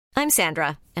I'm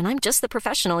Sandra, and I'm just the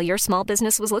professional your small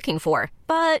business was looking for.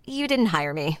 But you didn't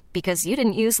hire me because you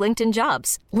didn't use LinkedIn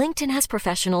Jobs. LinkedIn has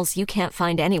professionals you can't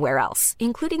find anywhere else,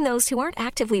 including those who aren't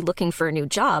actively looking for a new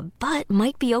job, but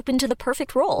might be open to the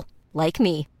perfect role, like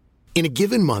me. In a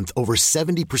given month, over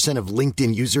 70% of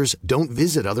LinkedIn users don't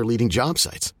visit other leading job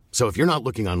sites. So if you're not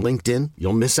looking on LinkedIn,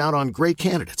 you'll miss out on great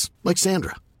candidates like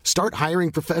Sandra. Start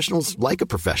hiring professionals like a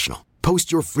professional.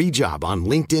 Post your free job on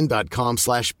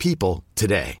linkedin.com/people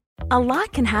today. A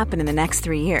lot can happen in the next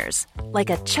 3 years. Like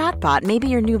a chatbot may be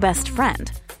your new best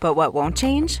friend. But what won't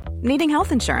change? Needing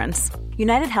health insurance.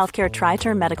 United Healthcare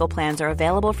Tri-Term Medical Plans are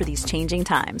available for these changing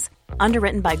times.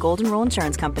 Underwritten by Golden Rule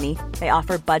Insurance Company, they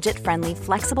offer budget-friendly,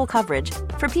 flexible coverage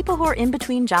for people who are in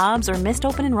between jobs or missed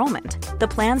open enrollment. The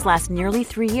plans last nearly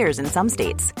 3 years in some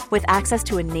states, with access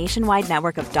to a nationwide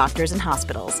network of doctors and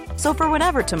hospitals. So for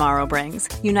whatever tomorrow brings,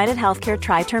 United Healthcare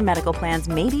Tri-Term Medical Plans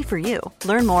may be for you.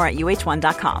 Learn more at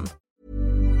uh1.com.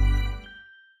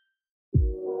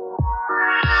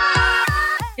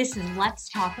 This is Let's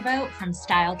Talk About from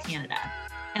Style Canada.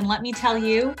 And let me tell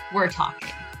you, we're talking.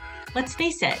 Let's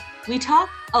face it, we talk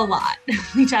a lot.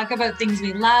 We talk about things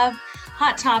we love,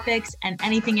 hot topics, and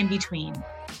anything in between.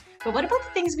 But what about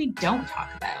the things we don't talk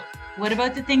about? What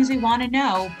about the things we want to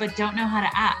know but don't know how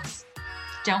to ask?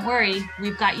 Don't worry,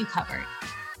 we've got you covered.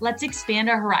 Let's expand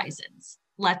our horizons.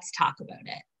 Let's talk about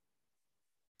it.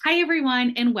 Hi,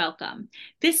 everyone, and welcome.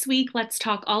 This week, let's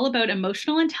talk all about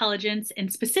emotional intelligence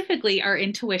and specifically our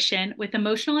intuition with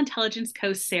emotional intelligence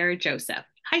coach, Sarah Joseph.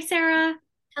 Hi, Sarah.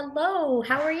 Hello,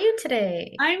 how are you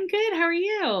today? I'm good. How are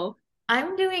you?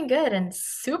 I'm doing good and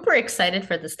super excited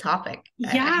for this topic.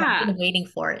 I have been waiting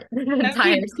for it the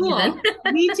entire season.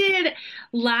 We did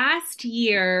last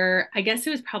year, I guess it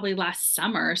was probably last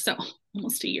summer, so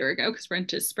almost a year ago because we're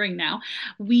into spring now.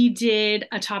 We did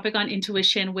a topic on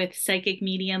intuition with psychic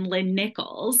medium Lynn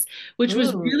Nichols, which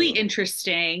was really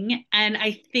interesting. And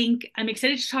I think I'm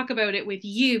excited to talk about it with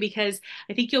you because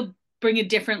I think you'll bring a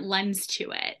different lens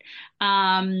to it.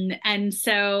 And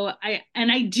so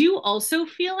I do also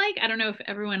feel like, I don't know if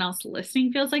everyone else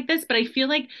listening feels like this, but I feel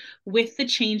like with the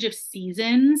change of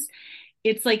seasons,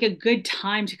 it's like a good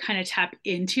time to kind of tap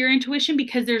into your intuition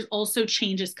because there's also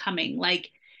changes coming.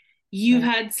 Like you've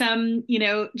had some,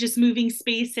 just moving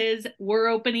spaces. We're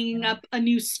opening up a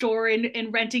new store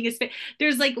and renting a space.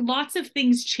 There's like lots of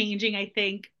things changing, I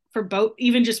think, for both,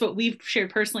 even just what we've shared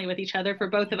personally with each other for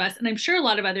both of us. And I'm sure a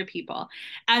lot of other people,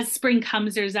 as spring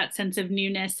comes, there's that sense of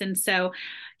newness. And so,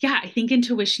 I think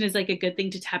intuition is like a good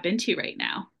thing to tap into right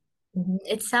now.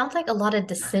 It sounds like a lot of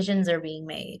decisions are being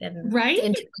made, and right?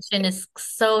 Intuition is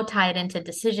so tied into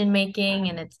decision making,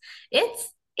 and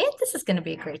this is going to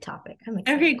be a great topic. I'm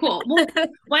excited. Okay, cool. Well,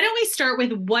 why don't we start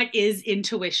with what is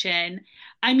intuition?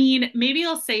 I mean, maybe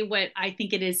I'll say what I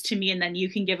think it is to me, and then you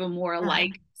can give a more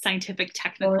scientific,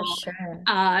 technical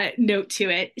note to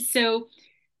it. So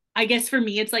I guess for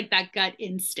me, it's like that gut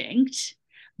instinct.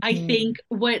 I think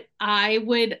what I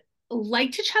would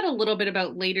like to chat a little bit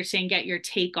about later today and get your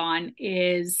take on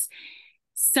is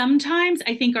sometimes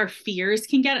I think our fears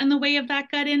can get in the way of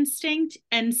that gut instinct.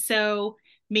 And so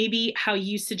maybe how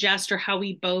you suggest or how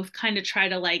we both kind of try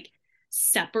to like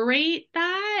separate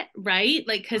that, right?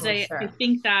 Like, because I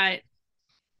think that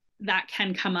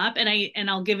can come up, and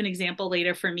I'll give an example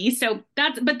later for me. So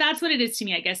that's what it is to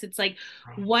me. I guess it's like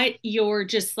what your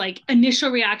just like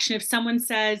initial reaction if someone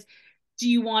says, do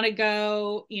you want to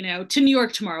go, to New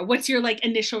York tomorrow? What's your like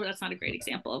initial, that's not a great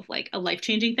example of like a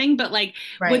life-changing thing, but like,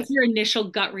 what's your initial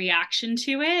gut reaction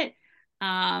to it?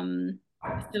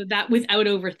 So that without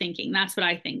overthinking, that's what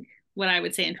I think, what I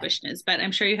would say intuition is, but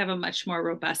I'm sure you have a much more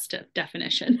robust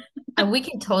definition. And we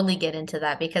can totally get into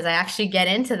that because I actually get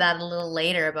into that a little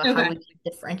later about how we can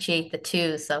differentiate the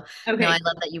two. So I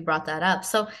love that you brought that up.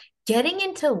 So getting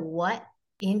into what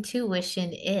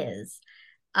intuition is,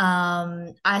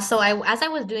 as I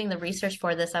was doing the research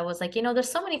for this, I was like, there's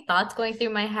so many thoughts going through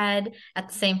my head at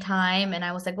the same time. And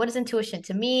I was like, what is intuition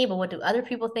to me? But what do other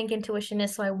people think intuition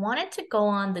is? So I wanted to go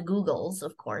on the Googles,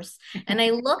 of course, and I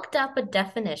looked up a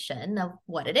definition of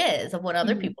what it is, of what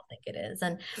other people think it is.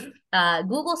 And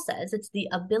Google says it's the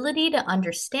ability to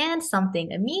understand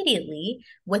something immediately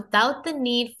without the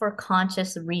need for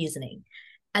conscious reasoning.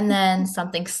 And then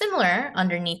something similar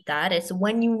underneath that is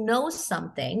when you know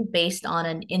something based on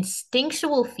an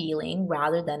instinctual feeling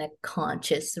rather than a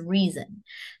conscious reason.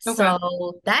 Okay.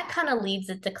 So that kind of leads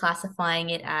it to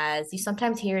classifying it as, you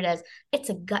sometimes hear it as it's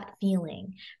a gut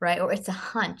feeling, right? Or it's a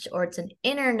hunch, or it's an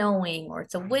inner knowing, or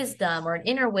it's a wisdom or an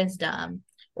inner wisdom,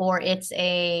 or it's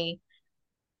a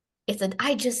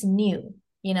I just knew,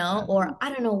 or I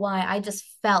don't know why, I just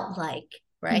felt like.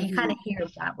 right? You kind of hear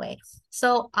it that way.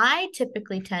 So I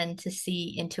typically tend to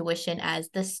see intuition as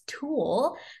this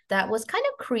tool that was kind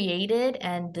of created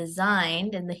and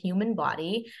designed in the human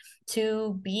body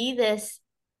to be this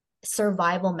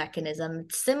survival mechanism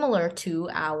similar to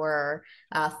our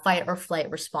fight or flight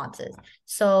responses.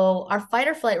 So our fight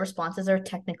or flight responses are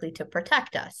technically to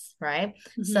protect us, right?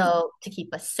 So to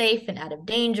keep us safe and out of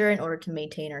danger in order to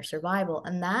maintain our survival.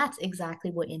 And that's exactly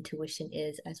what intuition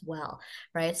is as well,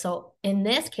 right? So in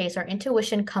this case, our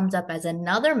intuition comes up as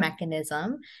another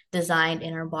mechanism designed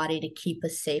in our body to keep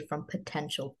us safe from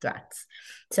potential threats.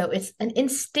 So it's an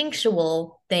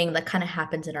instinctual thing that kind of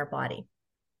happens in our body.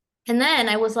 And then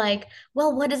I was like,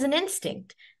 well, what is an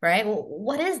instinct, right? Well,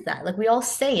 what is that? Like we all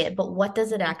say it, but what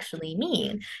does it actually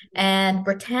mean? And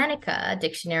Britannica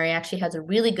dictionary actually has a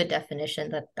really good definition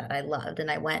that I loved.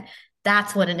 And I went,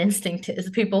 that's what an instinct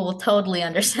is. People will totally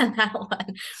understand that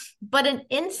one. But an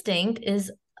instinct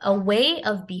is a way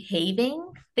of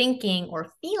behaving, thinking,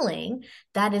 or feeling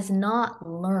that is not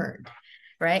learned.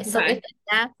 Right. So it's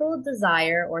a natural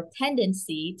desire or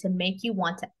tendency to make you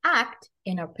want to act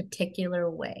in a particular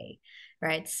way.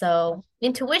 Right. So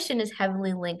intuition is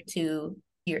heavily linked to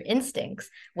your instincts,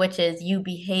 which is you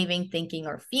behaving, thinking,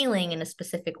 or feeling in a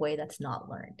specific way that's not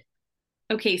learned.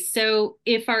 Okay. So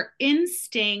if our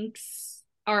instincts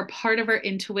are part of our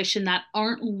intuition that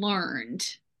aren't learned,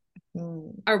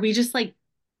 are we just like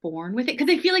born with it? Because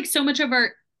I feel like so much of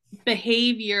our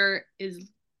behavior is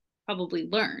probably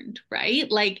learned, right?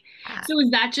 Like, so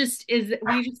is that just,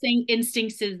 were you just saying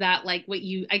instincts, is that like what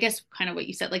you, I guess kind of what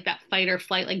you said, like that fight or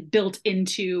flight, like built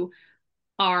into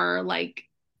our like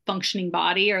functioning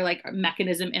body or like a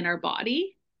mechanism in our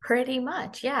body? Pretty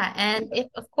much, yeah. And if,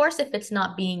 of course, if it's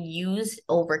not being used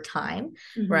over time,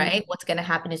 right, what's going to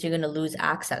happen is you're going to lose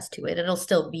access to it. It'll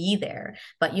still be there,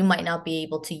 but you might not be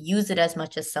able to use it as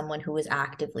much as someone who is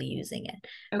actively using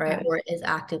it, right, or is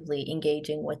actively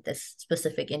engaging with this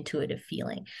specific intuitive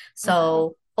feeling.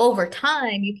 So over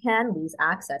time, you can lose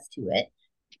access to it,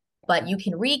 but you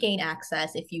can regain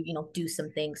access if you do some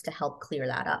things to help clear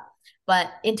that up.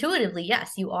 But intuitively,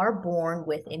 yes, you are born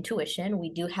with intuition.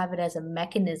 We do have it as a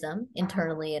mechanism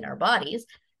internally in our bodies,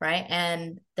 right?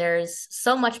 And there's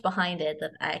so much behind it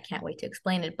that I can't wait to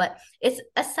explain it. But it's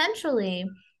essentially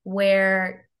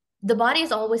where the body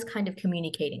is always kind of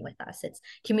communicating with us. It's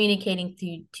communicating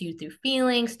through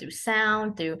feelings, through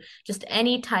sound, through just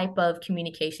any type of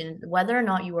communication, whether or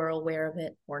not you are aware of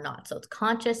it or not. So it's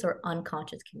conscious or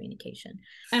unconscious communication.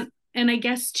 And I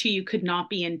guess too, you could not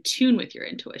be in tune with your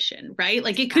intuition, right?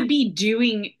 Like it could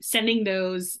be sending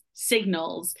those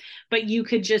signals, but you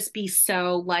could just be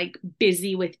so like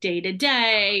busy with day to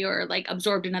day or like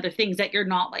absorbed in other things that you're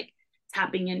not like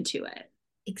tapping into it.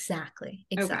 Exactly.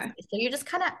 Okay. So you're just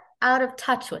kind of out of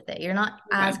touch with it. You're not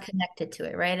as connected to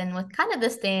it, right? And with kind of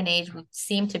this day and age, we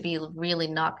seem to be really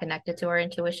not connected to our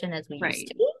intuition as we used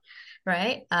to be,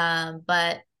 right?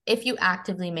 But if you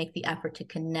actively make the effort to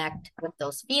connect with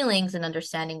those feelings and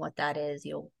understanding what that is,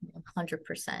 you'll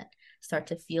 100% start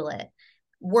to feel it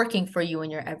working for you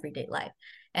in your everyday life.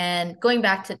 And going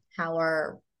back to how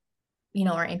our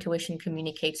intuition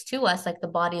communicates to us, like the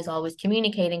body is always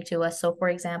communicating to us. So for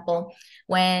example,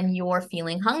 when you're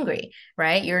feeling hungry,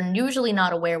 right, you're usually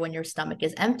not aware when your stomach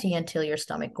is empty until your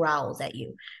stomach growls at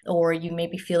you, or you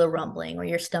maybe feel a rumbling, or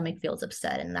your stomach feels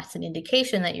upset. And that's an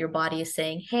indication that your body is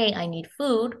saying, hey, I need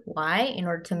food. Why? In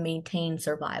order to maintain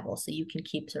survival, so you can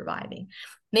keep surviving.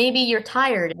 Maybe you're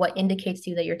tired. What indicates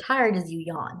to you that you're tired is you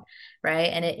yawn, right?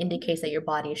 And it indicates that your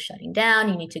body is shutting down.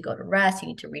 You need to go to rest. You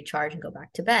need to recharge and go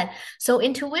back to bed. So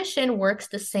intuition works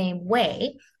the same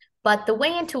way, but the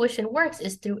way intuition works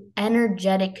is through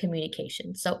energetic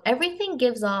communication. So everything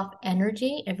gives off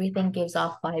energy, everything gives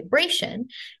off vibration,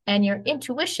 and your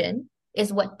intuition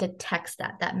is what detects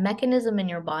that. That mechanism in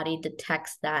your body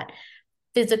detects that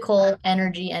physical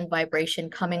energy and vibration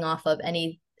coming off of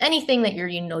anything that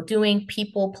you're doing,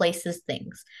 people, places,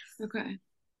 things. Okay.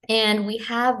 And we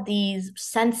have these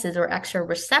senses or extra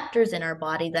receptors in our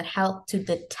body that help to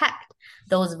detect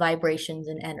those vibrations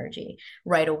and energy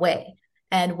right away.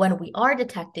 And when we are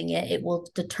detecting it, it will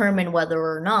determine whether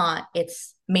or not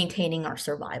it's maintaining our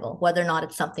survival, whether or not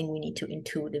it's something we need to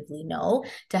intuitively know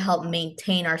to help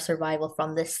maintain our survival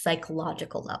from this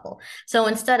psychological level. So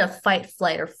instead of fight,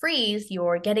 flight, or freeze,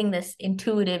 you're getting this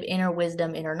intuitive inner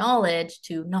wisdom, inner knowledge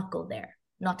to not go there,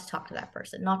 not to talk to that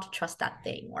person, not to trust that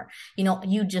thing, or,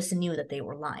 you just knew that they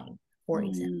were lying, for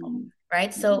example,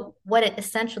 right? So what it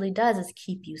essentially does is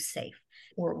keep you safe,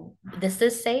 or this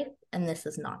is safe and this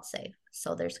is not safe.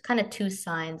 So there's kind of two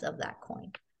sides of that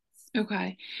coin.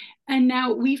 Okay. And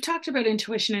now we've talked about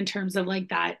intuition in terms of like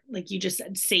that, like you just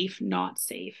said, safe, not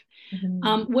safe.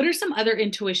 Mm-hmm. What are some other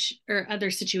intuition or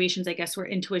other situations, I guess, where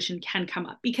intuition can come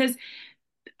up? Because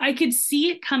I could see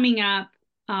it coming up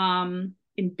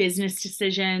in business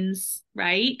decisions,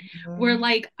 right? Where, Mm-hmm.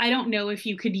 like, I don't know if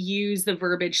you could use the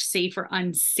verbiage safe or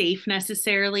unsafe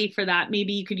necessarily for that.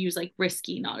 Maybe you could use like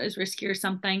risky, not as risky or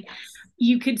something. Yes.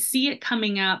 You could see it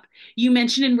coming up. You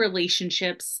mentioned in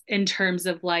relationships in terms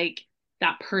of like,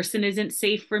 that person isn't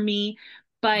safe for me.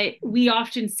 But we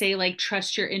often say, like,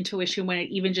 trust your intuition when it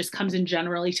even just comes in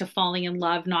generally to falling in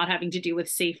love, not having to do with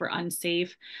safe or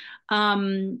unsafe.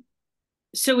 Um,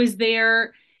 so is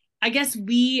there, I guess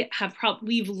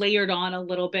we've layered on a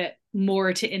little bit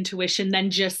more to intuition than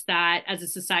just that as a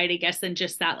society, I guess, than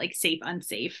just that like safe,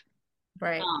 unsafe.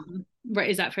 Right. Right.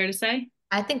 Is that fair to say?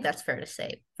 I think that's fair to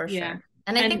say for Yeah. sure.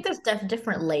 And I think And there's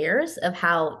different layers of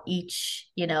how each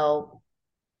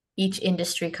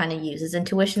industry kind of uses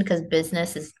intuition, because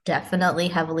business is definitely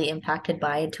heavily impacted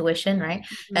by intuition, right?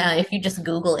 mm, If you just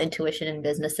Google intuition in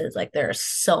businesses, like there's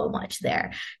so much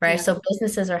there, right? yeah. So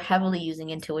businesses are heavily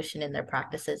using intuition in their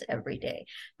practices every day,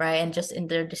 right? And just in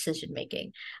their decision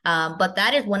making. But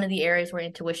that is one of the areas where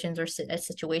intuitions or a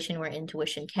situation where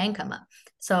intuition can come up.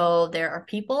 So there are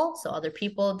people, so other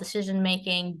people, decision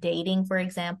making, dating, for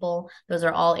example, those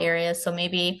are all areas. So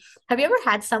maybe have you ever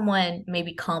had someone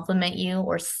maybe compliment you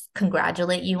or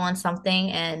congratulate you on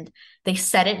something and they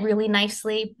said it really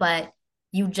nicely, but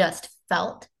you just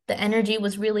felt the energy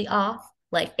was really off?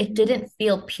 Like it didn't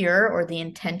feel pure, or the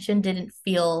intention didn't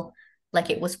feel like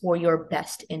it was for your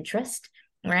best interest,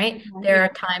 right? There Yeah.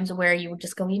 are times where you would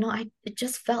just go, it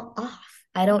just felt off.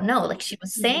 I don't know. Like she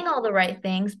was Mhm. saying all the right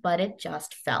things, but it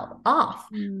just felt off.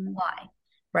 Mm. Why?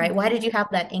 Right? Why did you have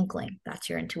that inkling? That's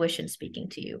your intuition speaking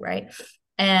to you, right?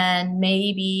 And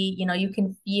maybe, you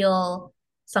can feel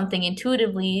something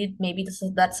intuitively, maybe this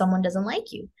is that someone doesn't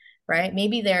like you, right?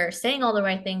 Maybe they're saying all the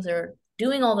right things or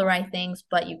doing all the right things,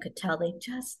 but you could tell they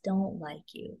just don't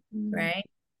like you, Mm. right?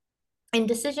 In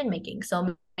decision making.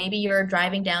 So maybe you're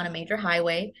driving down a major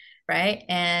highway, right?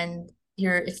 And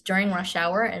it's during rush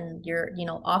hour and you're,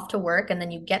 off to work, and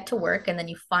then you get to work and then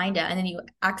you find out and then you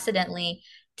accidentally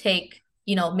take,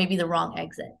 maybe the wrong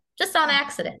exit. Just on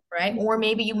accident, right? Or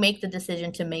maybe you make the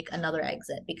decision to make another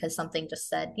exit because something just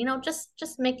said,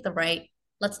 just make the right,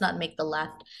 let's not make the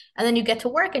left. And then you get to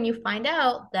work and you find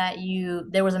out that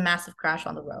there was a massive crash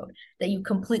on the road that you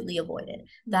completely avoided.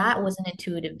 That was an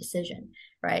intuitive decision,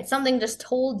 right? Something just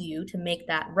told you to make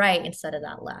that right instead of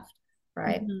that left,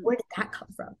 right? Mhm. Where did that come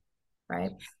from?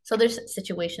 Right. So there's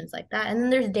situations like that. And then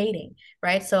there's dating,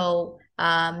 right? So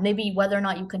maybe whether or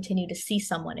not you continue to see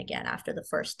someone again after the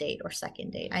first date or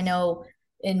second date. I know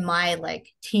in my like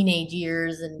teenage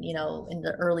years and, in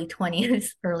the early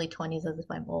 20s, early 20s as if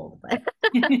I'm old, but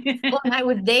when I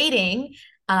was dating,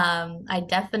 I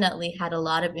definitely had a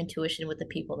lot of intuition with the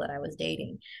people that I was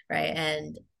dating, right?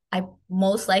 And I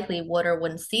most likely would or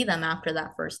wouldn't see them after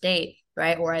that first date,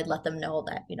 right? Or I'd let them know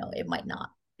that, it might not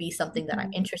be something that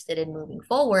I'm interested in moving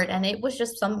forward. And it was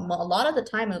just a lot of the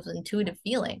time it was intuitive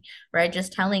feeling, right?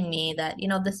 Just telling me that,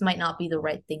 this might not be the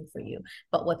right thing for you,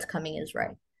 but what's coming is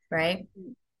right, right?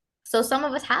 So some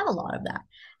of us have a lot of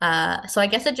that. So I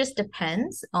guess it just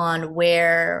depends on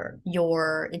where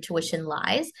your intuition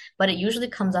lies, but it usually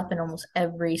comes up in almost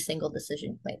every single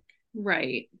decision you make.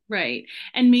 Right, right.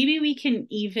 And maybe we can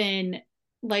even,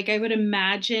 like, I would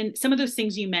imagine some of those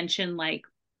things you mentioned, like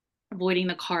avoiding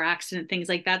the car accident, things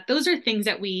like that, those are things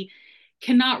that we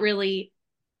cannot really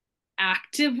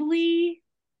actively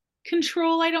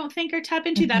control, I don't think, or tap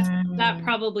into. That Mhm.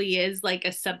 probably is like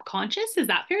a subconscious. Is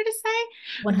that fair to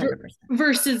say? 100%.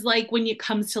 Versus like when it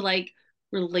comes to like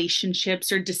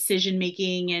relationships or decision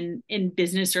making in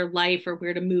business or life or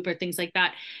where to move or things like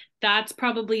that, that's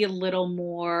probably a little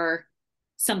more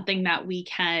something that we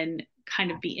can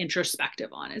kind of be introspective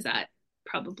on. Is that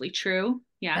probably true?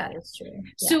 Yeah. That is true.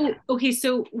 Yeah. So, okay,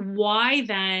 so why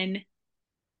then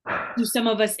do some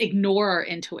of us ignore our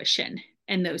intuition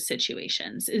in those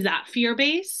situations? Is that fear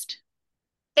based?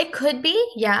 It could be.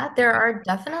 Yeah. There are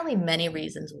definitely many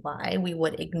reasons why we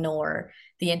would ignore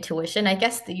the intuition. I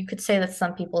guess that you could say that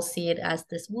some people see it as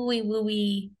this wooey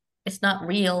wooey, it's not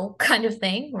real kind of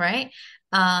thing, right?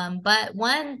 But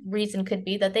one reason could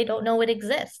be that they don't know it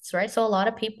exists, right? So a lot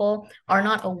of people are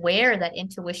not aware that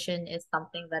intuition is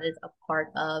something that is a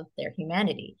part of their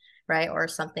humanity, right? Or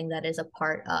something that is a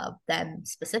part of them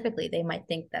specifically. They might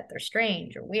think that they're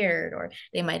strange or weird, or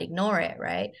they might ignore it,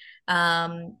 right?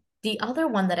 The other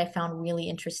one that I found really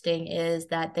interesting is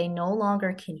that they no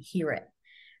longer can hear it,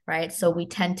 right? So we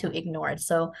tend to ignore it.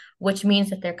 So, which means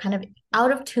that they're kind of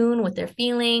out of tune with their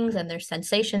feelings and their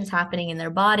sensations happening in their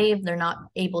body. They're not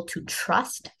able to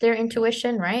trust their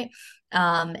intuition, right?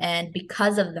 And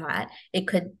because of that, it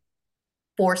could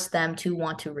force them to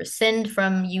want to rescind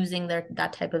from using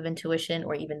that type of intuition,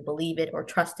 or even believe it or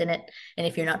trust in it. And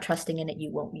if you're not trusting in it,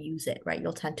 you won't use it, right?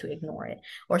 You'll tend to ignore it,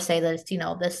 or say that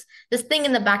it's, this thing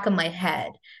in the back of my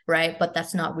head, right? But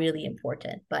that's not really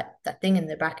important. But that thing in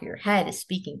the back of your head is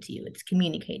speaking to you. It's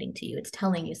communicating to you. It's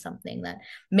telling you something that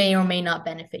may or may not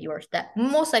benefit yours, that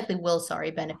most likely will,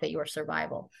 benefit your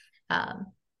survival.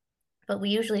 But we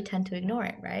usually tend to ignore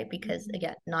it, right? Because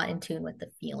again, not in tune with the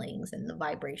feelings and the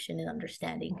vibration and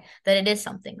understanding that it is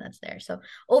something that's there. So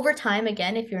over time,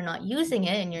 again, if you're not using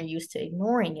it and you're used to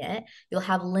ignoring it, you'll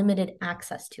have limited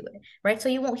access to it, right? So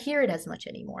you won't hear it as much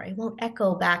anymore. It won't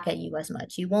echo back at you as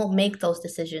much. You won't make those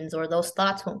decisions, or those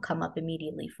thoughts won't come up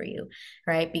immediately for you,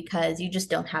 right? Because you just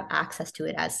don't have access to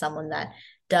it as someone that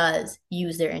does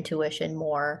use their intuition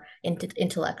more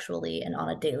intellectually and on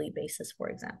a daily basis, for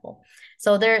example.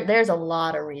 So there's a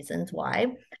lot of reasons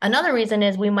why. Another reason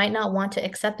is we might not want to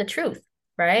accept the truth,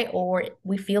 right? Or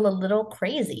we feel a little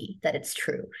crazy that it's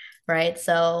true, right?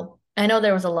 So I know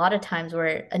there was a lot of times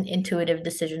where an intuitive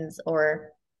decisions or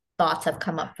thoughts have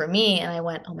come up for me, and I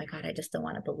went, oh my God, I just don't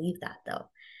want to believe that though,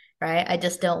 right? I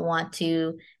just don't want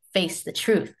to face the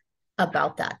truth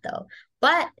about that though.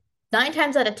 But 9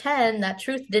 times out of 10, that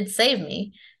truth did save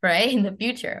me, right, in the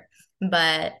future.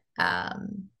 But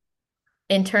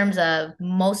in terms of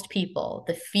most people,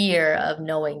 the fear of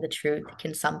knowing the truth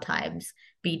can sometimes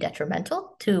be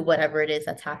detrimental to whatever it is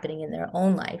that's happening in their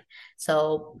own life.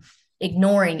 So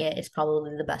ignoring it is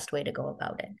probably the best way to go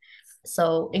about it.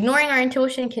 So ignoring our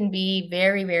intuition can be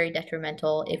very, very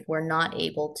detrimental if we're not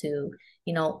able to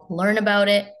learn about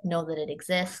it, know that it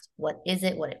exists, what is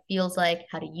it, what it feels like,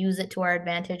 how to use it to our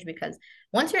advantage. Because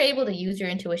once you're able to use your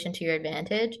intuition to your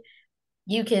advantage,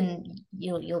 you'll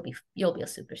be a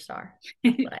superstar.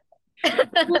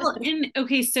 Well, and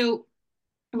okay, so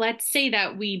let's say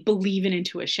that we believe in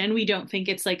intuition. We don't think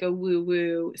it's like a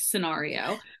woo-woo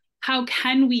scenario. How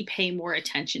can we pay more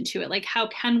attention to it? Like, how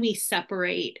can we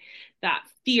separate that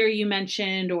fear you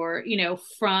mentioned, or,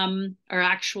 from our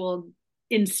actual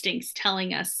instincts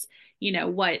telling us,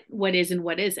 what is and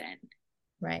what isn't?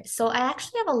 Right. So I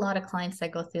actually have a lot of clients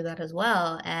that go through that as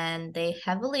well. And they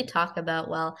heavily talk about,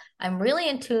 well, I'm really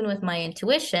in tune with my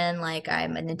intuition. Like,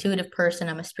 I'm an intuitive person.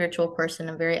 I'm a spiritual person.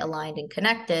 I'm very aligned and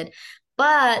connected.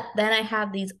 But then I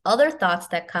have these other thoughts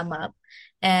that come up,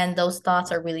 and those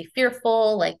thoughts are really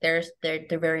fearful. Like, they're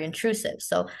very intrusive.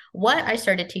 So what I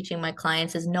started teaching my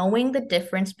clients is knowing the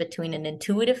difference between an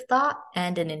intuitive thought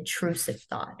and an intrusive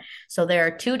thought. So there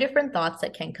are 2 different thoughts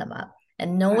that can come up.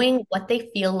 And knowing what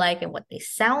they feel like and what they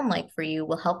sound like for you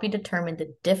will help you determine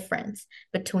the difference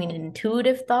between an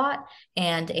intuitive thought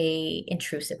and a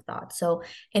intrusive thought. So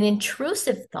an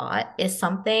intrusive thought is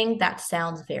something that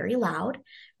sounds very loud,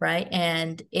 right?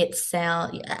 And it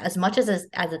sounds, as much as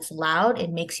it's loud,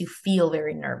 it makes you feel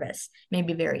very nervous,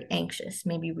 maybe very anxious,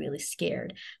 maybe really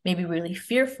scared, maybe really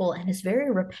fearful, and is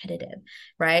very repetitive,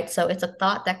 right? So it's a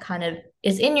thought that kind of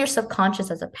is in your subconscious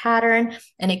as a pattern,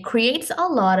 and it creates a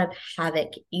lot of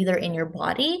havoc either in your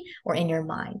body or in your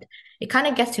mind. It kind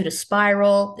of gets you to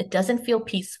spiral. It doesn't feel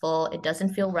peaceful. It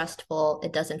doesn't feel restful.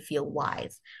 It doesn't feel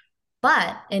wise.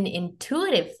 But an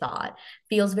intuitive thought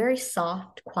feels very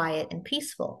soft, quiet, and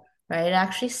peaceful, right? It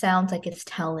actually sounds like it's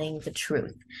telling the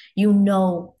truth. You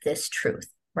know this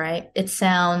truth, right? It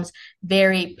sounds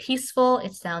very peaceful.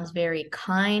 It sounds very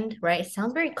kind, right? It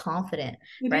sounds very confident,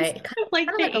 right? Kind of like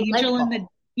the angel in the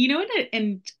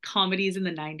in comedies in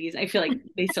the 90s, I feel like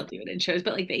they still do it in shows,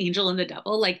 but like the angel and the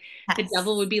devil, like the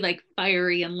devil would be like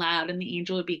fiery and loud, and the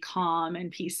angel would be calm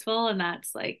and peaceful. And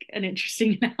that's like an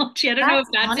interesting analogy. I don't know if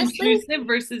that's honestly intrusive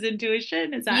versus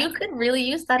intuition. Is that you could really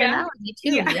use that analogy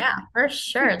too? Yeah, for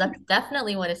sure. That's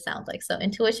definitely what it sounds like. So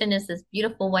intuition is this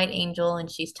beautiful white angel,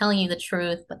 and she's telling you the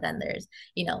truth, but then there's,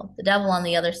 the devil on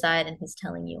the other side, and he's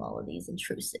telling you all of these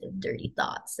intrusive, dirty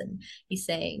thoughts. And he's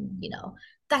saying,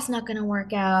 that's not going to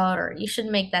work out, or you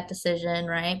shouldn't make that decision,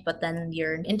 right? But then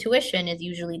your intuition is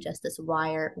usually just this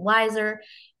wiser,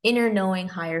 inner knowing,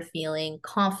 higher feeling,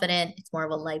 confident. It's more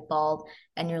of a light bulb.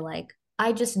 And you're like,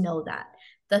 I just know that.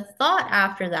 The thought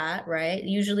after that, right?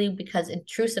 Usually because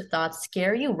intrusive thoughts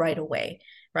scare you right away,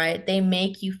 right? They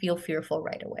make you feel fearful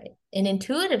right away. An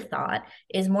intuitive thought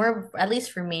is more, at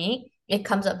least for me, it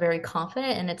comes up very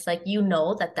confident, and it's like,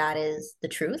 that is the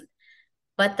truth.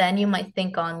 But then you might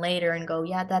think on later and go,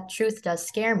 yeah, that truth does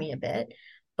scare me a bit.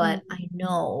 but I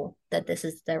know that this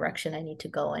is the direction I need to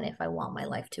go in if I want my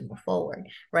life to move forward,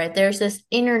 right? There's this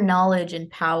inner knowledge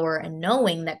and power and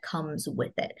knowing that comes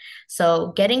with it.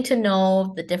 So getting to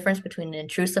know the difference between an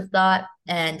intrusive thought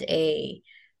and an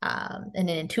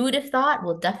intuitive thought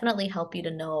will definitely help you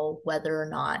to know whether or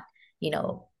not,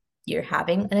 you're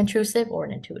having an intrusive or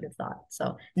an intuitive thought.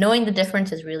 So knowing the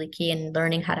difference is really key, and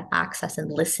learning how to access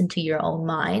and listen to your own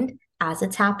mind as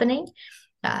it's happening,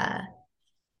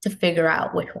 to figure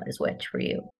out which one is which for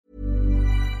you.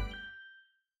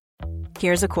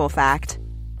 Here's a cool fact.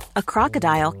 A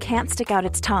crocodile can't stick out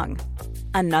its tongue.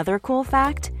 Another cool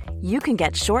fact, you can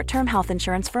get short-term health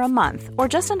insurance for a month or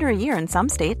just under a year in some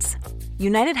states.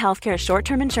 United Healthcare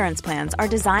short-term insurance plans are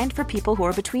designed for people who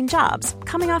are between jobs,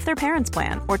 coming off their parents'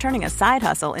 plan, or turning a side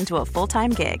hustle into a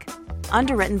full-time gig.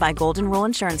 Underwritten by Golden Rule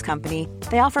Insurance Company,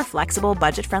 they offer flexible,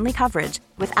 budget-friendly coverage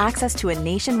with access to a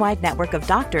nationwide network of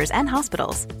doctors and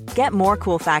hospitals. Get more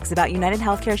cool facts about United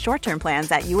Healthcare short-term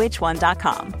plans at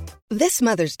uh1.com. This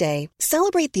Mother's Day,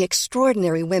 celebrate the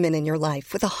extraordinary women in your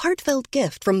life with a heartfelt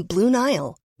gift from Blue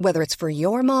Nile. Whether it's for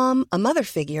your mom, a mother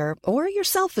figure, or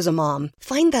yourself as a mom,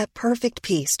 find that perfect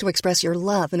piece to express your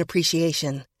love and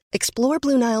appreciation. Explore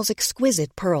Blue Nile's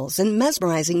exquisite pearls and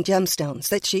mesmerizing gemstones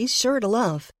that she's sure to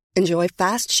love. Enjoy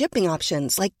fast shipping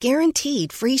options like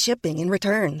guaranteed free shipping and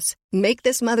returns. Make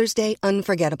this Mother's Day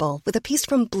unforgettable with a piece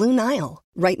from Blue Nile.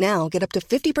 Right now, get up to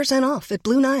 50% off at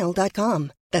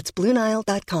BlueNile.com. That's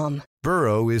BlueNile.com.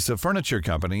 Burrow is a furniture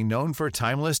company known for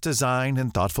timeless design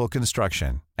and thoughtful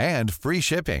construction, and free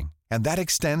shipping, and that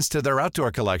extends to their outdoor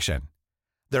collection.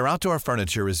 Their outdoor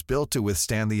furniture is built to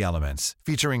withstand the elements,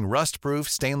 featuring rust-proof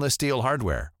stainless steel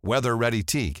hardware, weather-ready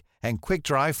teak, and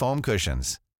quick-dry foam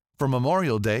cushions. For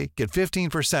Memorial Day, get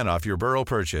 15% off your Burrow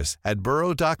purchase at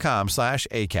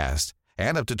burrow.com/ACAST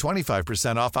and up to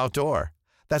 25% off outdoor.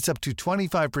 That's up to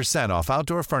 25% off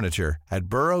outdoor furniture at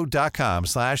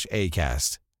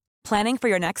burrow.com/ACAST. Planning for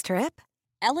your next trip?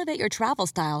 Elevate your travel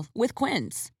style with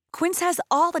Quince. Quince has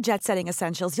all the jet-setting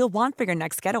essentials you'll want for your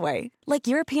next getaway, like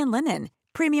European linen,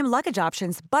 premium luggage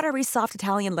options, buttery soft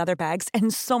Italian leather bags,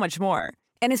 and so much more.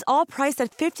 And is all priced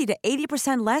at 50 to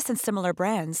 80% less than similar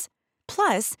brands.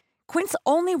 Plus, Quince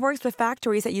only works with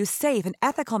factories that use safe and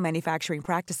ethical manufacturing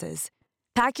practices.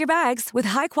 Pack your bags with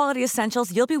high-quality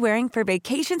essentials you'll be wearing for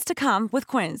vacations to come with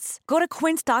Quince. Go to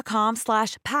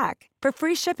quince.com/pack for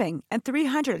free shipping and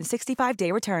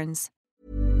 365-day returns.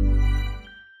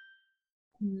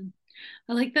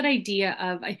 I like that idea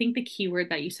of, I think the key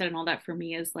word that you said and all that for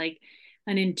me is like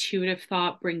an intuitive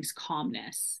thought brings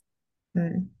calmness,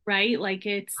 right? Like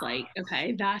it's like,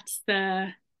 okay, that's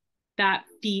and I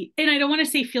don't want to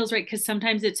say feels right, because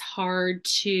sometimes it's hard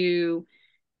to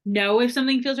know if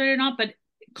something feels right or not, but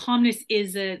calmness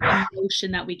is an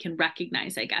emotion that we can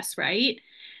recognize, I guess, right?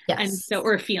 Yes. And so,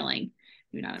 or a feeling,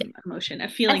 not an emotion, a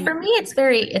feeling. And for me,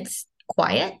 it's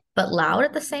quiet but loud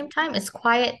at the same time. It's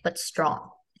quiet but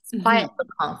strong. It's quiet but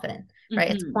confident,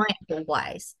 right? It's quiet but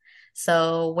wise.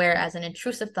 So whereas an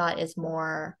intrusive thought is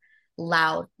more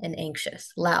loud and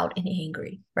anxious, loud and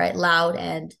angry, right? Loud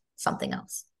and something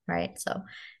else, right? So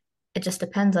it just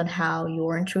depends on how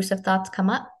your intrusive thoughts come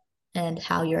up and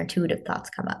how your intuitive thoughts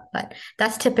come up. But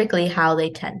that's typically how they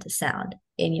tend to sound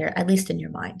at least in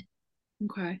your mind.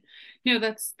 Okay. No,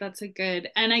 that's a good.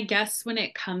 And I guess when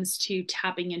it comes to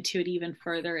tapping into it even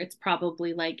further, it's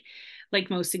probably like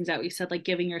most things that we said, like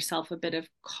giving yourself a bit of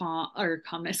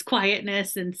calmness,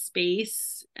 quietness and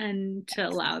space, and to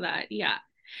allow that. Yeah.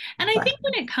 And I think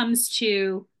when it comes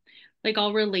to, like,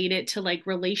 I'll relate it to like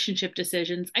relationship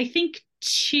decisions, I think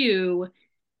too,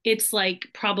 it's like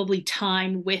probably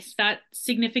time with that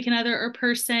significant other or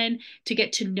person to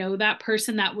get to know that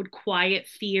person that would quiet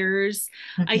fears.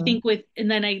 I think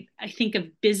and then I think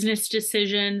of business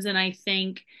decisions, and I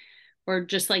think, or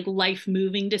just like life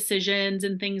moving decisions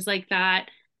and things like that.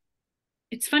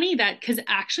 It's funny that, because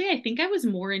actually I think I was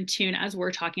more in tune, as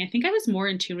we're talking, I think I was more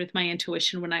in tune with my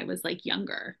intuition when I was like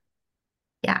younger.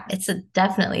 Yeah, it's a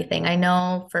definitely thing. I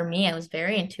know for me, I was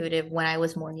very intuitive when I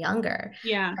was more younger.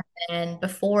 Yeah. And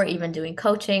before even doing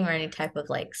coaching or any type of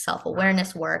like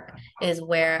self-awareness work is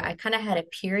where I kind of had a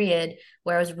period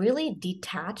where I was really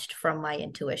detached from my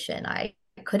intuition. I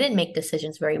couldn't make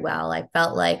decisions very well. I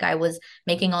felt like I was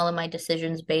making all of my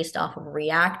decisions based off of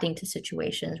reacting to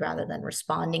situations rather than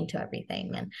responding to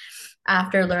everything. And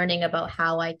after learning about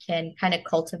how I can kind of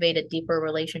cultivate a deeper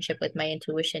relationship with my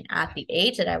intuition at the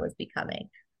age that I was becoming,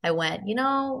 I went,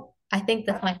 I think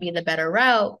this might be the better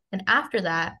route. And after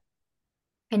that,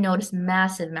 I noticed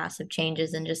massive, massive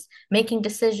changes in just making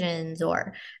decisions,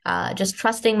 or just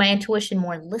trusting my intuition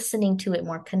more, listening to it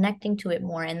more, connecting to it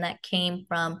more. And that came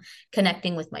from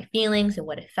connecting with my feelings and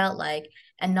what it felt like,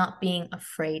 and not being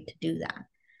afraid to do that.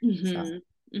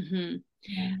 Mm-hmm. Mm-hmm.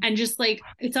 Yeah. And just like,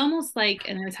 it's almost like,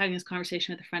 and I was having this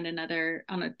conversation with a friend,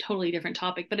 on a totally different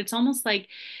topic, but it's almost like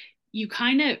you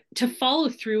kind of, to follow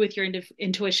through with your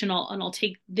intuition, I'll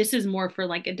take, this is more for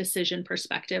like a decision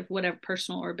perspective, whatever,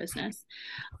 personal or business.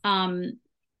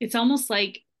 It's almost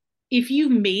like if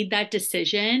you've made that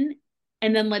decision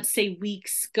and then let's say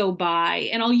weeks go by,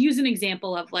 and I'll use an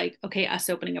example of like, okay, us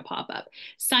opening a pop-up,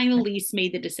 sign a lease,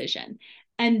 made the decision.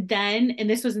 And then, and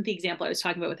this wasn't the example I was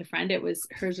talking about with a friend,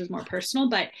 hers was more personal,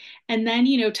 but, and then,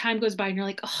 time goes by and you're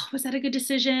like, oh, was that a good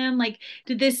decision? Like,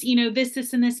 did this,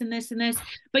 this, and this, and this, and this,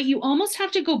 but you almost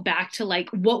have to go back to like,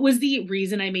 what was the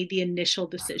reason I made the initial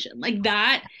decision? Like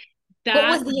that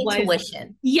what was the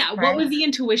intuition? Yeah. Right? What was the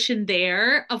intuition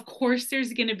there? Of course,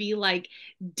 there's going to be like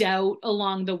doubt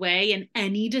along the way in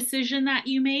any decision that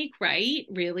you make, right?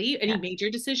 Really, any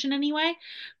major decision anyway.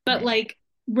 But like,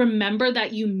 remember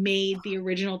that you made the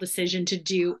original decision to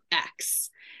do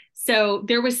X. So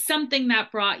there was something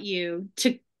that brought you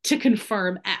to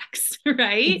confirm X,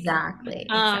 right? Exactly.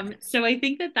 So I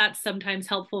think that that's sometimes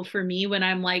helpful for me when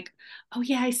I'm like, oh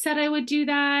yeah, I said I would do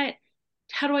that.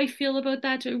 How do I feel about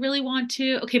that? Do I really want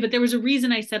to? Okay, but there was a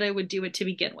reason I said I would do it to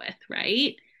begin with,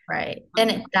 right? Right.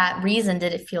 And that reason,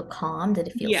 did it feel calm? Did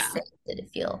it feel safe? Did it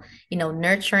feel,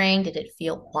 nurturing? Did it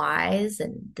feel wise?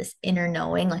 And this inner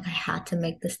knowing, like I had to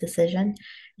make this decision,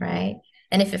 right?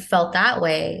 And if it felt that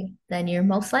way, then you're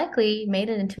most likely made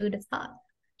an intuitive thought.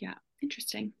 Yeah.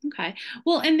 Interesting. Okay.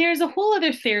 Well, and there's a whole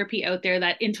other therapy out there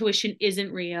that intuition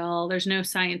isn't real. There's no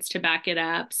science to back it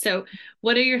up. So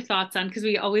what are your thoughts on, because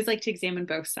we always like to examine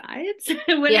both sides.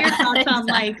 What are your thoughts on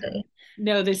like,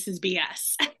 no, this is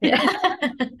BS?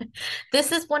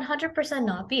 This is 100%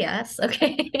 not BS.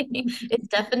 Okay. It's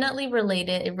definitely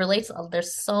related. It relates.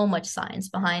 There's so much science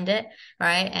behind it.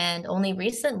 Right. And only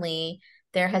recently,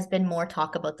 there has been more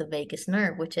talk about the vagus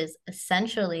nerve, which is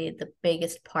essentially the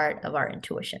biggest part of our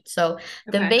intuition. So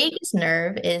the vagus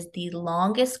nerve is the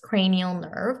longest cranial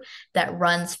nerve that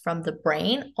runs from the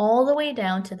brain all the way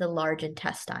down to the large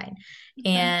intestine.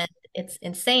 And it's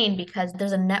insane because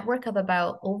there's a network of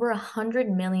about over 100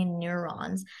 million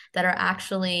neurons that are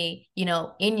actually,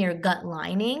 in your gut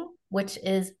lining, which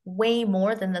is way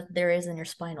more than there is in your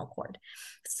spinal cord.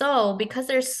 So because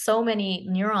there's so many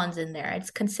neurons in there,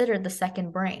 it's considered the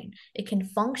second brain. It can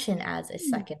function as a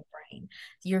second brain,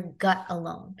 your gut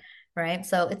alone, right?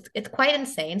 So it's quite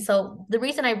insane. So the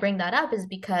reason I bring that up is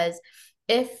because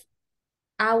if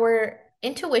our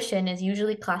intuition is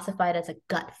usually classified as a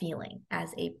gut feeling,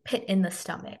 as a pit in the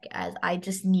stomach, as I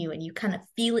just knew, and you kind of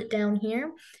feel it down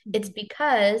here. It's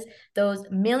because those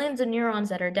millions of neurons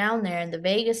that are down there in the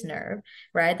vagus nerve,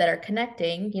 right, that are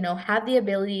connecting, have the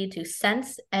ability to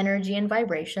sense energy and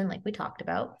vibration, like we talked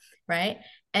about, right?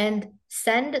 And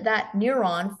send that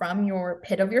neuron from your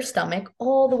pit of your stomach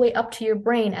all the way up to your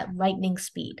brain at lightning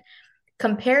speed,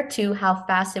 compared to how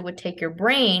fast it would take your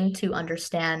brain to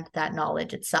understand that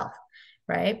knowledge itself.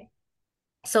 Right?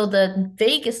 So the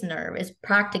vagus nerve is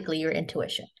practically your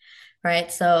intuition, right?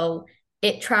 So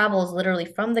it travels literally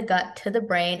from the gut to the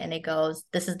brain and it goes,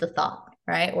 this is the thought,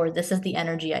 right? Or this is the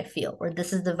energy I feel, or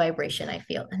this is the vibration I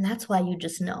feel. And that's why you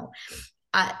just know.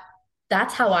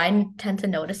 That's how I tend to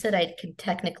notice it. I can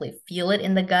technically feel it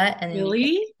in the gut, and then really?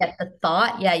 You can get the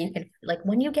thought. Yeah, you can, like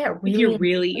when you get really, you're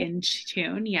really in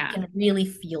tune. Yeah, you can really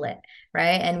feel it,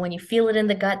 right? And when you feel it in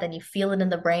the gut, then you feel it in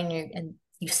the brain, and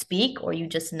you speak, or you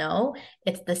just know.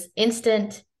 It's this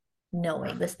instant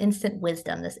knowing, this instant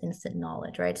wisdom, this instant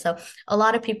knowledge, right? So a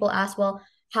lot of people ask, well,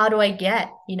 how do I get,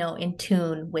 in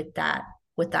tune with that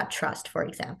trust, for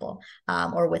example,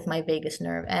 or with my vagus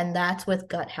nerve? And that's with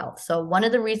gut health. So one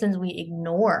of the reasons we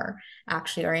ignore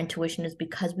actually our intuition is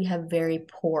because we have very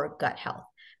poor gut health.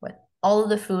 With all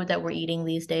of the food that we're eating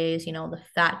these days, the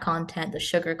fat content, the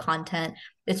sugar content,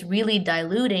 it's really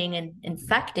diluting and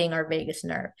infecting our vagus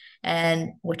nerve,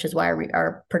 and which is why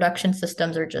our production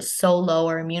systems are just so low,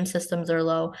 our immune systems are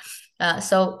low.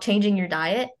 So changing your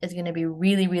diet is going to be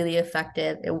really, really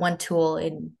effective, one tool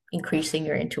in increasing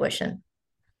your intuition.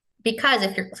 Because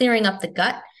if you're clearing up the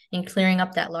gut and clearing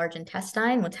up that large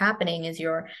intestine, what's happening is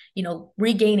you're,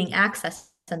 regaining access,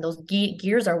 and those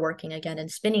gears are working again and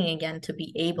spinning again to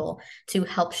be able to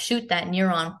help shoot that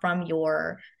neuron from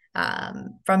your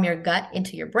from your gut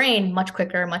into your brain much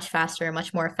quicker, much faster,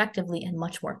 much more effectively, and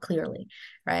much more clearly,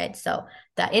 right? So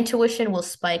that intuition will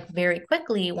spike very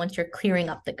quickly once you're clearing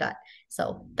up the gut.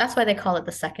 So that's why they call it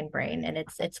the second brain. And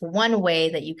it's one way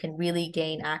that you can really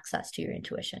gain access to your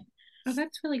intuition. Oh,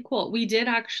 that's really cool. We did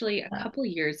actually a couple of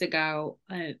years ago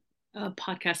a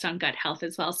podcast on gut health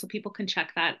as well. So people can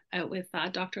check that out with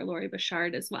Dr. Lori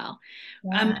Bouchard as well.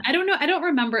 Yeah. I don't know. I don't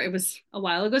remember. It was a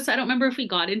while ago. So I don't remember if we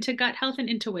got into gut health and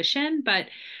intuition, but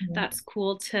that's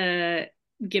cool to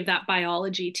give that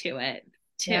biology to it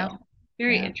too. Yeah.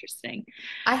 Very interesting.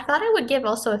 I thought I would give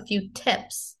also a few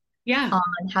tips on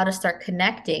how to start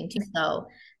connecting. So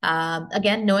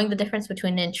again, knowing the difference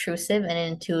between an intrusive and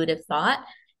an intuitive thought,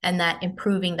 and that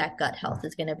improving that gut health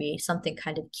is going to be something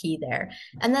kind of key there.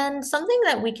 And then something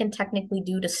that we can technically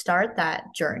do to start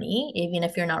that journey, even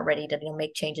if you're not ready to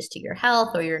make changes to your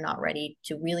health, or you're not ready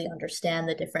to really understand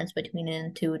the difference between an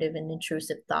intuitive and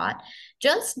intrusive thought,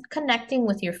 just connecting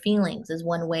with your feelings is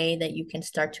one way that you can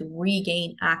start to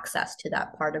regain access to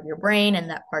that part of your brain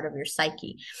and that part of your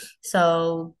psyche.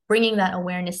 So bringing that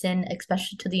awareness in,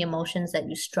 especially to the emotions that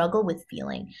you struggle with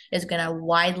feeling, is going to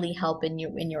widely help in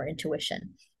your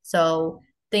intuition. So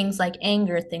things like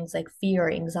anger, things like fear,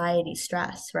 anxiety,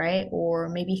 stress, right? Or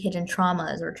maybe hidden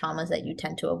traumas or traumas that you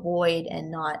tend to avoid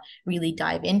and not really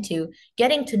dive into.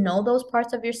 Getting to know those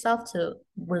parts of yourself to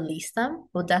release them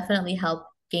will definitely help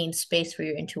gain space for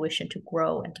your intuition to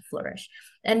grow and to flourish.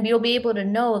 And you'll be able to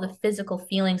know the physical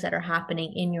feelings that are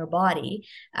happening in your body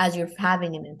as you're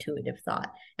having an intuitive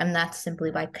thought. And that's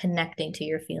simply by connecting to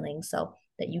your feelings so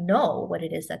that you know what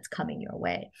it is that's coming your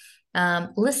way.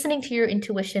 Listening to your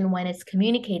intuition when it's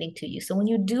communicating to you. So when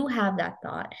you do have that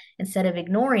thought, instead of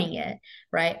ignoring it,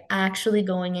 right, actually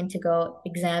going in to go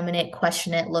examine it,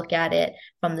 question it, look at it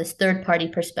from this third party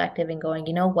perspective and going,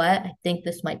 you know what, I think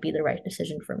this might be the right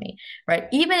decision for me, right?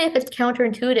 Even if it's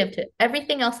counterintuitive to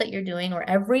everything else that you're doing or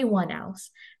everyone else,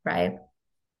 right?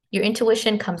 Your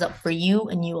intuition comes up for you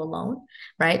and you alone,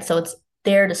 right? So it's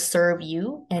there to serve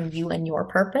you and your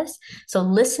purpose. So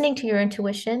listening to your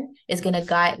intuition is going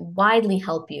to widely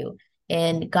help you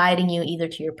in guiding you either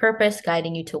to your purpose,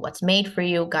 guiding you to what's made for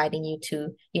you, guiding you to,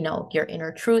 your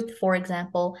inner truth, for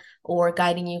example, or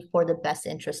guiding you for the best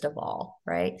interest of all,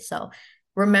 right? So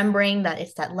remembering that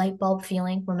it's that light bulb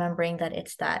feeling, remembering that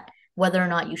it's that whether or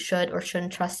not you should or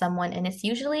shouldn't trust someone. And it's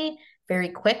usually very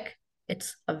quick.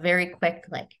 It's a very quick,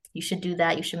 like, you should do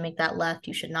that. You should make that left.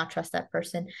 You should not trust that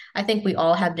person. I think we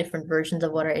all have different versions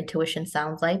of what our intuition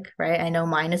sounds like, right? I know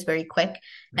mine is very quick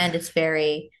and it's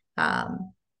very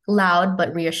loud,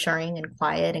 but reassuring and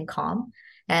quiet and calm.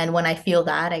 And when I feel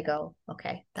that, I go,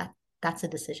 okay, that's a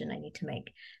decision I need to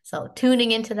make. So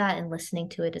tuning into that and listening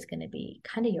to it is going to be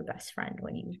kind of your best friend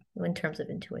in terms of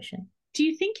intuition. Do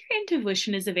you think your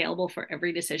intuition is available for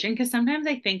every decision? Because sometimes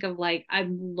I think of like,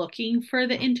 I'm looking for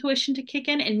the intuition to kick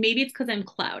in, and maybe it's because I'm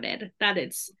clouded that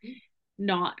it's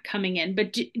not coming in.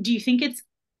 But do you think it's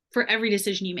for every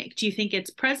decision you make? Do you think it's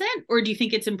present, or do you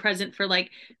think it's in present for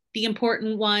like the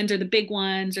important ones or the big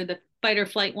ones or the fight or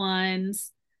flight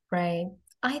ones? Right.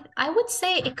 I would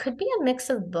say it could be a mix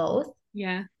of both.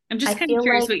 Yeah. I'm just kind of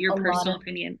curious what your personal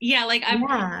opinion. Yeah. Like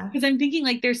because I'm thinking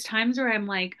like there's times where I'm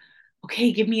like,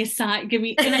 okay, give me a sign,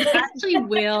 and I actually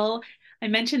will. I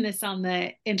mentioned this on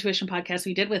the intuition podcast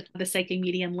we did with the psychic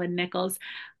medium Lynn Nichols.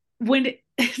 When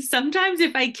sometimes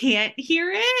if I can't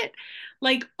hear it,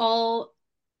 like I'll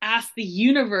ask the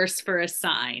universe for a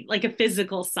sign, like a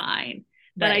physical sign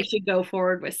that I should go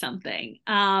forward with something.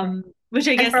 Which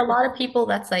I guess for a lot of people,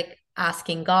 that's like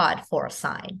asking God for a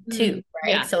sign too,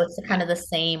 right? Yeah. So it's kind of the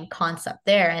same concept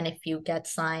there. And if you get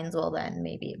signs, well, then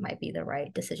maybe it might be the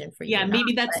right decision for you. Yeah,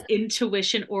 maybe that's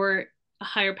intuition or a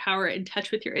higher power in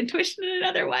touch with your intuition in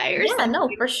another way. Or something. No,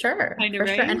 for sure. For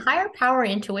sure. And higher power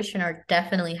and intuition are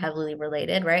definitely heavily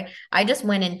related, right? I just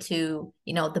went into,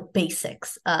 the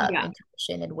basics of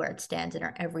intuition and where it stands in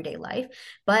our everyday life.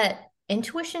 But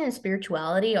intuition and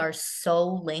spirituality are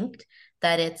so linked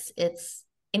that it's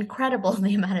incredible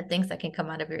the amount of things that can come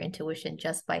out of your intuition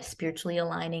just by spiritually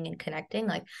aligning and connecting.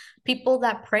 Like people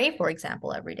that pray, for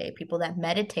example, every day, people that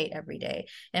meditate every day,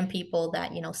 and people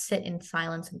that, sit in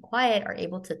silence and quiet are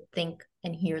able to think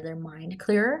and hear their mind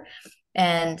clearer.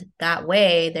 And that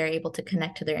way they're able to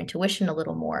connect to their intuition a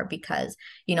little more because,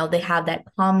 they have that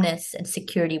calmness and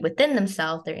security within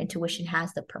themselves. Their intuition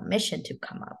has the permission to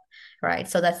come up, right?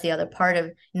 So that's the other part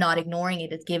of not ignoring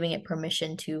it, is giving it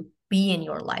permission to be in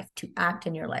your life, to act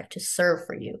in your life, to serve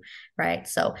for you, right?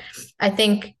 So I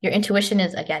think your intuition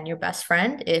is, again, your best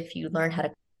friend if you learn how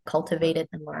to cultivate it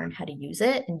and learn how to use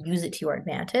it and use it to your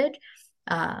advantage.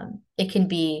 it can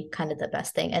be kind of the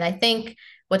best thing. And I think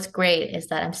what's great is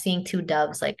that I'm seeing 2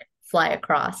 doves like fly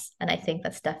across. And I think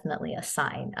that's definitely a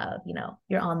sign of,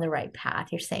 you're on the right path.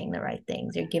 You're saying the right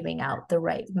things. You're giving out the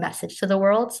right message to the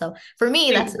world. So for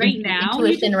me, that's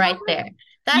intuition right there.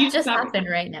 That just happened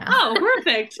right now. Oh,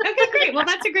 perfect. Okay, great. Well,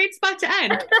 that's a great spot to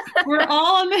end. We're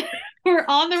on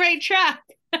the right track.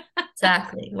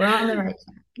 Exactly. We're on the right track.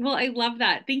 Well, I love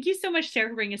that. Thank you so much, Sarah,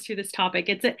 for bringing us through this topic.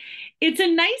 It's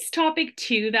a nice topic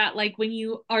too, that like when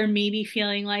you are maybe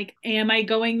feeling like, am I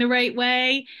going the right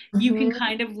way? You can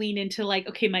kind of lean into like,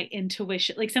 okay, my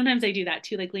intuition. Like sometimes I do that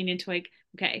too, like lean into like,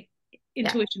 okay,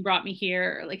 intuition brought me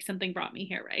here, or like something brought me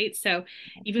here, right? So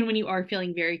even when you are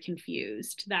feeling very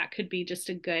confused, that could be just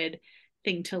a good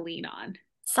thing to lean on.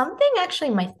 Something actually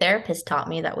my therapist taught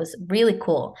me that was really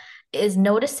cool is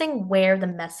noticing where the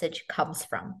message comes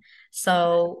from.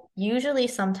 So usually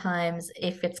sometimes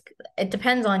it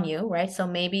depends on you, right? So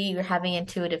maybe you're having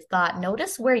intuitive thought,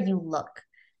 notice where you look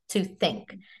to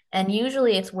think. And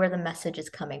usually it's where the message is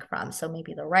coming from. So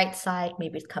maybe the right side,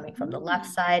 maybe it's coming from the left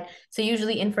side. So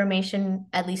usually information,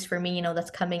 at least for me,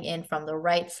 that's coming in from the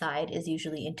right side is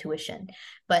usually intuition.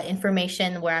 But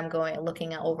information where I'm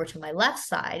looking over to my left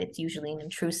side, it's usually an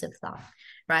intrusive thought,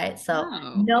 right? So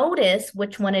notice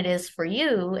which one it is for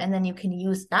you, and then you can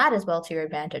use that as well to your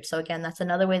advantage. So again, that's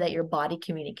another way that your body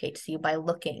communicates to you, by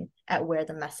looking at where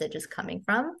the message is coming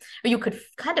from, or you could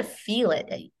kind of feel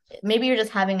it. Maybe you're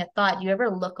just having a thought. Do you ever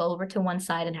look over to one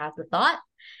side and have the thought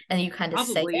and you kind of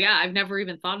say it? Yeah, I've never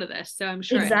even thought of this, so I'm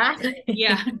sure. Exactly.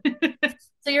 Yeah.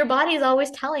 So your body is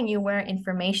always telling you where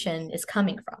information is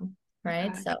coming from,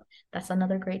 right? Okay. So that's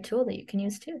another great tool that you can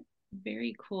use too.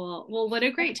 Very cool. Well, what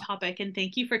a great topic, and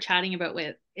thank you for chatting about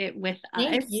it with us.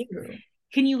 Thank you.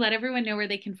 Can you let everyone know where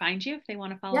they can find you if they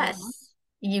want to follow along?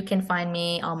 You can find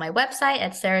me on my website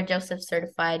at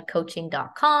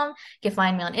sarahjosephcertifiedcoaching.com. You can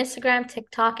find me on Instagram,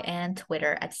 TikTok, and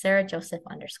Twitter at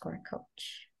sarahjoseph_coach.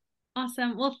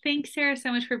 Awesome. Well, thanks, Sarah,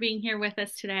 so much for being here with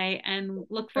us today, and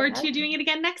look forward to doing it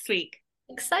again next week.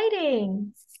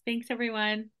 Exciting. Thanks,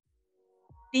 everyone.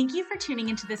 Thank you for tuning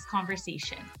into this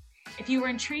conversation. If you were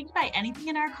intrigued by anything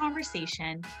in our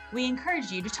conversation, we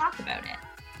encourage you to talk about it.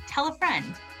 Tell a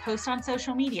friend, post on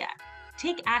social media,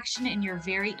 take action in your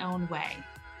very own way.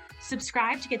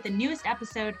 Subscribe to get the newest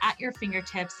episode at your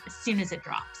fingertips as soon as it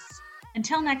drops.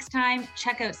 Until next time,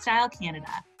 check out Style Canada,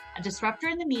 a disruptor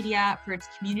in the media for its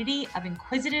community of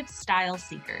inquisitive style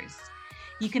seekers.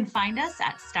 You can find us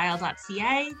at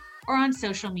style.ca or on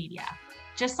social media.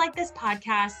 Just like this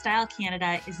podcast, Style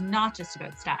Canada is not just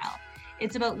about style.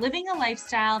 It's about living a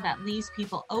lifestyle that leaves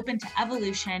people open to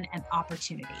evolution and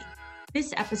opportunity.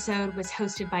 This episode was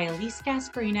hosted by Elise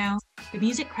Gasparino. The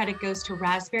music credit goes to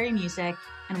Raspberry Music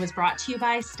and was brought to you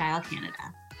by Style Canada.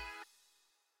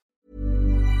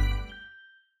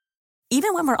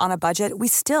 Even when we're on a budget, we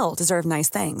still deserve nice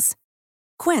things.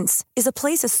 Quince is a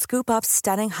place to scoop up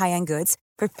stunning high-end goods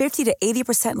for 50 to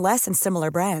 80% less than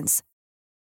similar brands.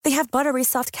 They have buttery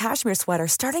soft cashmere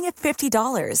sweaters starting at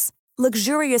 $50,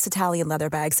 luxurious Italian leather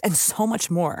bags, and so much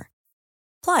more.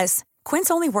 Plus,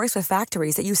 Quince only works with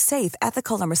factories that use safe,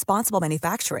 ethical, and responsible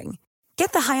manufacturing.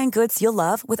 Get the high-end goods you'll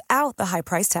love without the high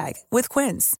price tag with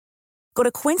Quince. Go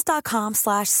to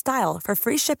quince.com/style for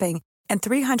free shipping and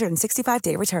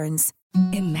 365-day returns.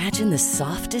 Imagine the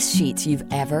softest sheets you've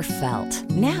ever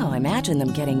felt. Now imagine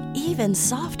them getting even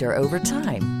softer over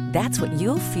time. That's what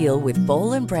you'll feel with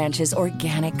Boll & Branch's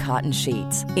organic cotton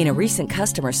sheets. In a recent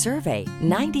customer survey,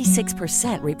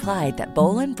 96% replied that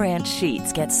Boll & Branch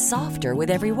sheets get softer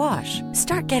with every wash.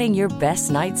 Start getting your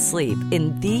best night's sleep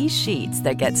in these sheets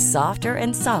that get softer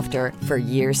and softer for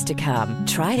years to come.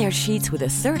 Try their sheets with a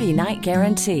 30-night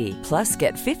guarantee. Plus,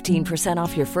 get 15%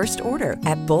 off your first order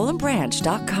at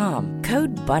bollandbranch.com.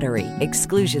 Code BUTTERY.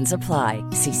 Exclusions apply.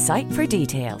 See site for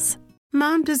details.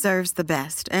 Mom deserves the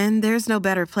best, and there's no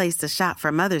better place to shop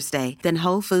for Mother's Day than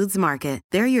Whole Foods Market.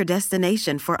 They're your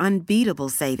destination for unbeatable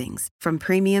savings, from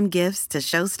premium gifts to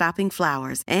show-stopping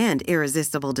flowers and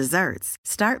irresistible desserts.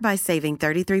 Start by saving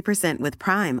 33% with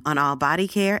Prime on all body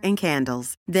care and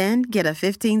candles. Then get a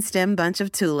 15-stem bunch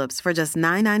of tulips for just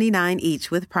 $9.99 each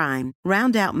with Prime.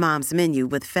 Round out Mom's menu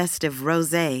with festive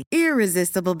rosé,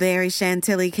 irresistible berry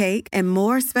chantilly cake, and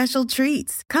more special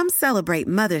treats. Come celebrate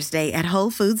Mother's Day at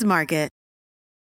Whole Foods Market.